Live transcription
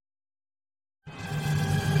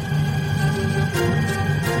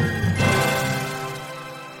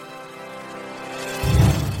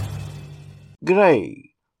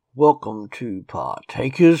G'day. Welcome to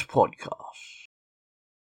Partakers Podcast.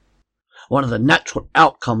 One of the natural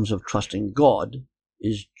outcomes of trusting God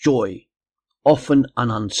is joy, often an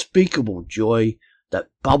unspeakable joy that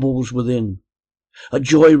bubbles within. A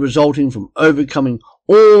joy resulting from overcoming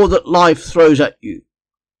all that life throws at you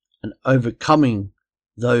and overcoming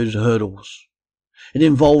those hurdles. It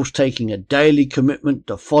involves taking a daily commitment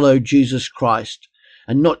to follow Jesus Christ,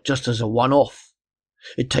 and not just as a one-off.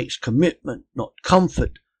 It takes commitment, not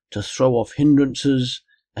comfort, to throw off hindrances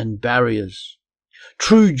and barriers.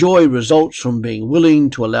 True joy results from being willing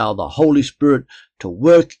to allow the Holy Spirit to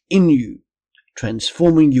work in you,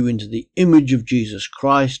 transforming you into the image of Jesus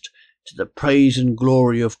Christ, to the praise and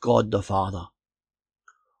glory of God the Father.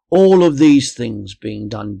 All of these things being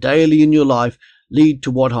done daily in your life lead to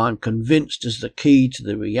what I'm convinced is the key to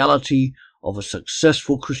the reality of a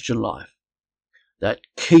successful Christian life. That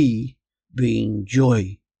key being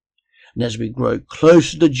joy. And as we grow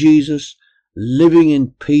closer to Jesus, living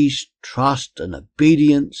in peace, trust and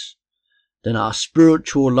obedience, then our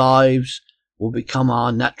spiritual lives will become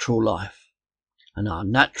our natural life. And our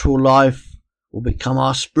natural life will become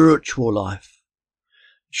our spiritual life.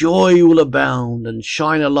 Joy will abound and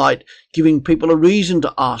shine a light, giving people a reason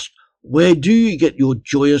to ask, where do you get your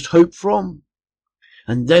joyous hope from?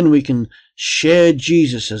 And then we can share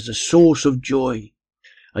Jesus as the source of joy,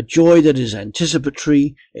 a joy that is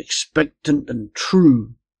anticipatory, expectant and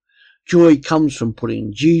true. Joy comes from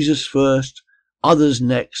putting Jesus first, others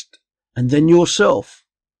next, and then yourself.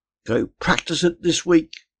 Go practice it this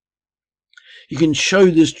week. You can show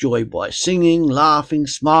this joy by singing, laughing,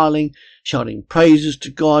 smiling, shouting praises to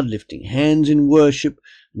God, lifting hands in worship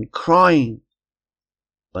and crying.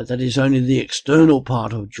 But that is only the external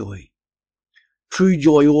part of joy. True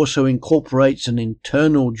joy also incorporates an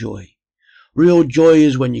internal joy. Real joy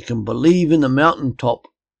is when you can believe in the mountaintop,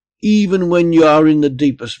 even when you are in the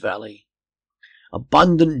deepest valley.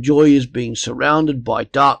 Abundant joy is being surrounded by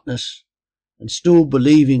darkness and still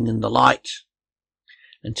believing in the light.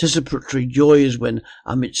 Anticipatory joy is when,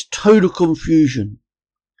 amidst total confusion,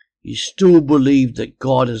 you still believe that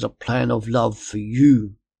God has a plan of love for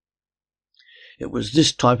you. It was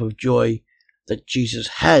this type of joy that Jesus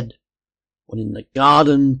had when in the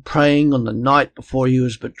garden praying on the night before he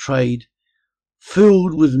was betrayed.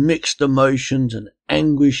 Filled with mixed emotions and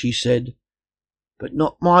anguish, he said, "But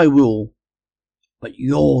not my will, but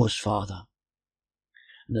yours, Father."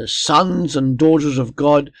 And as sons and daughters of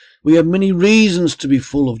God, we have many reasons to be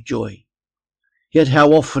full of joy. Yet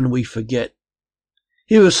how often we forget.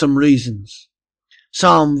 Here are some reasons.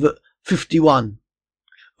 Psalm 51.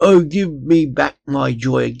 "Oh, give me back my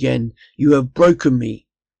joy again. You have broken me.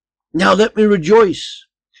 Now let me rejoice.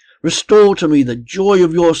 Restore to me the joy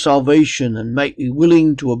of your salvation and make me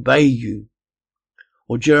willing to obey you."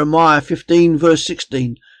 Or Jeremiah 15 verse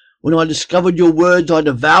 16. "When I discovered your words, I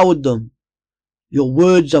devoured them. Your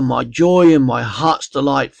words are my joy and my heart's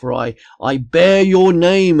delight, for I bear your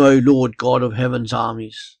name, O Lord God of heaven's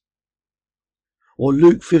armies." Or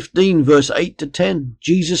Luke 15 verse 8 to 10.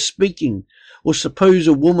 Jesus speaking. "Or suppose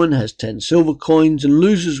a woman has 10 silver coins and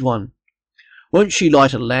loses one. Won't she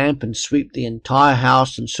light a lamp and sweep the entire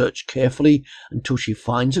house and search carefully until she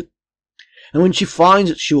finds it? And when she finds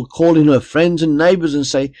it, she will call in her friends and neighbors and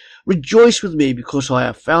say, 'Rejoice with me because I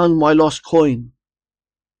have found my lost coin.'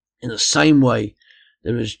 In the same way,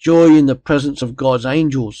 there is joy in the presence of God's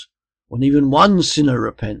angels when even one sinner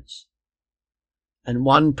repents." And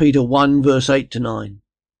 1 Peter 1 verse 8 to 9.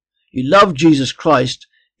 "You love Jesus Christ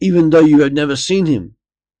even though you have never seen him.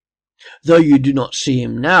 Though you do not see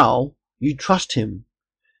him now, you trust him,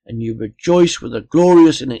 and you rejoice with a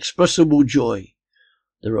glorious, inexpressible joy.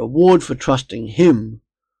 The reward for trusting him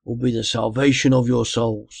will be the salvation of your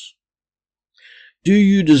souls." Do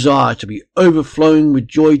you desire to be overflowing with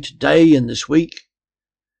joy today and this week?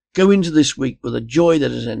 Go into this week with a joy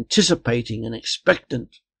that is anticipating and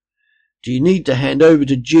expectant. Do you need to hand over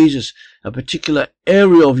to Jesus a particular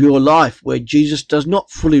area of your life where Jesus does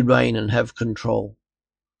not fully reign and have control?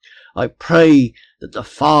 I pray that the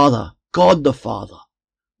Father, God the Father,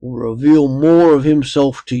 will reveal more of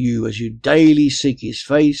himself to you as you daily seek his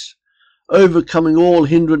face, overcoming all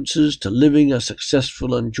hindrances to living a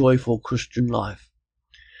successful and joyful Christian life.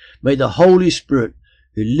 May the Holy Spirit,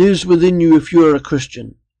 who lives within you if you are a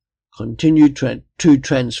Christian, continue to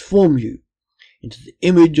transform you into the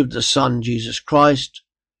image of the Son, Jesus Christ,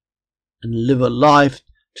 and live a life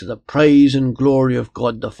to the praise and glory of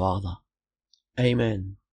God the Father.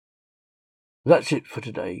 Amen. That's it for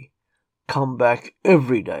today. Come back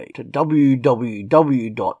every day to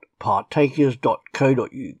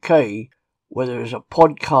www.partakers.co.uk, where there is a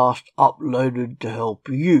podcast uploaded to help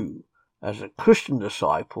you as a Christian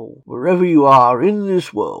disciple wherever you are in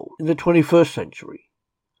this world in the 21st century.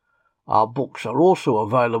 Our books are also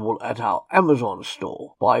available at our Amazon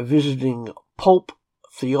store by visiting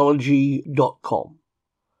pulptheology.com.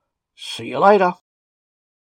 See you later.